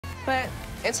But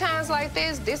in times like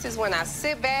this is when I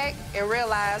sit back and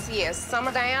realize, yes, some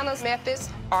of Diana's methods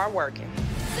are working.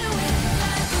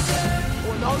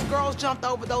 When those girls jumped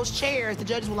over those chairs, the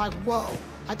judges were like, whoa.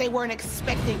 Like they weren't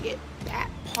expecting it. That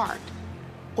part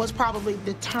was probably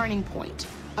the turning point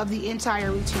of the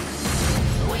entire routine.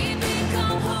 We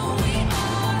become who we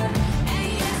are,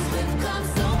 and yes, we've come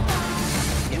so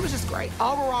far. It was just great.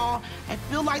 Overall, I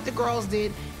feel like the girls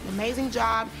did an amazing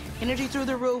job. Energy through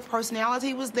the roof,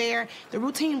 personality was there. The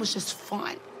routine was just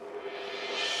fun.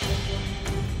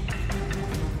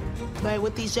 But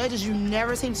with these judges, you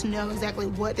never seem to know exactly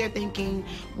what they're thinking,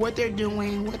 what they're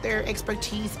doing, what their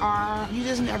expertise are. You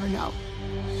just never know.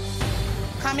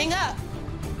 Coming up.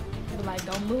 Be like,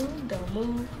 don't move, don't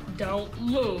move, don't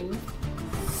move.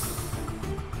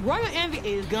 Royal Envy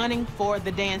is gunning for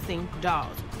the dancing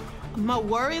dolls. My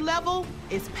worry level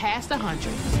is past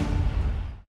 100.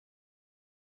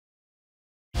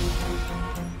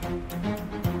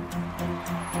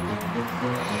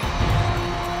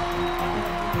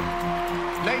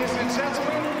 Ladies and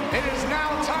gentlemen, it is now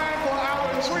time for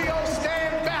our trio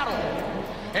stand battle.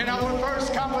 In our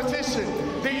first competition,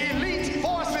 the elite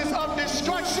forces of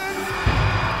destruction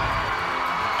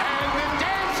and the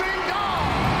dancing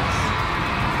dolls.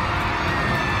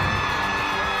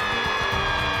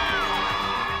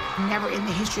 Never in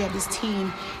the history of this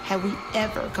team have we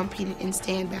ever competed in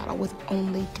stand battle with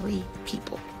only 3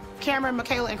 people. Cameron,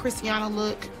 Michaela, and Christiana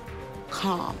look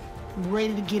calm,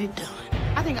 ready to get it done.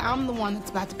 I think I'm the one that's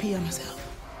about to pee on myself.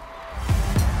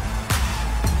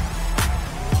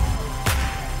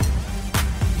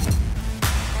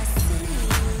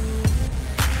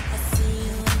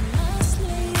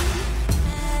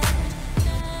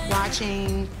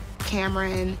 Watching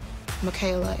Cameron,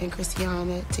 Michaela, and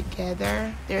Christiana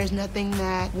together, there is nothing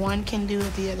that one can do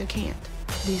that the other can't.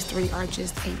 These 3 are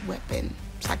just a weapon.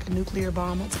 It's like a nuclear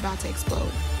bomb that's about to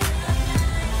explode.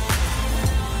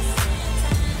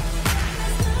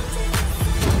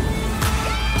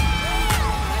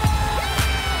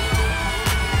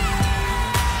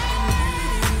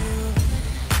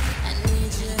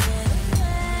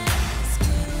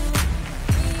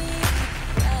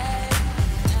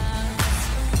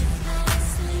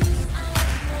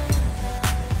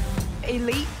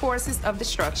 Elite forces of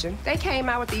destruction. They came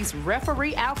out with these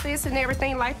referee outfits and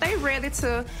everything like they ready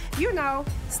to, you know,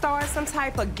 start some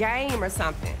type of game or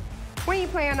something. We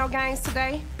ain't playing no games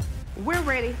today. We're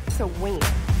ready to win.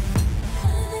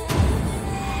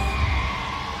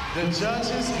 The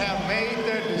judges have made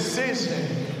their decision,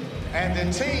 and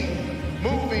the team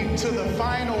moving to the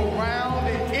final round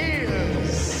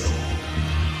is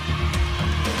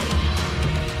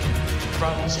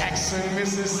from Jackson,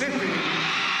 Mississippi,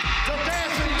 the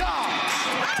Dancing Dolls.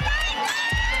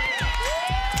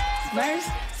 Smurfs,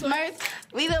 Smurfs,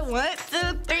 we the 1,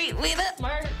 2, 3, we the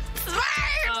Smurf. Smurfs!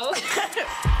 Oh.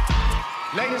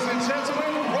 Ladies and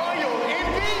gentlemen, Royal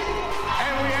Envy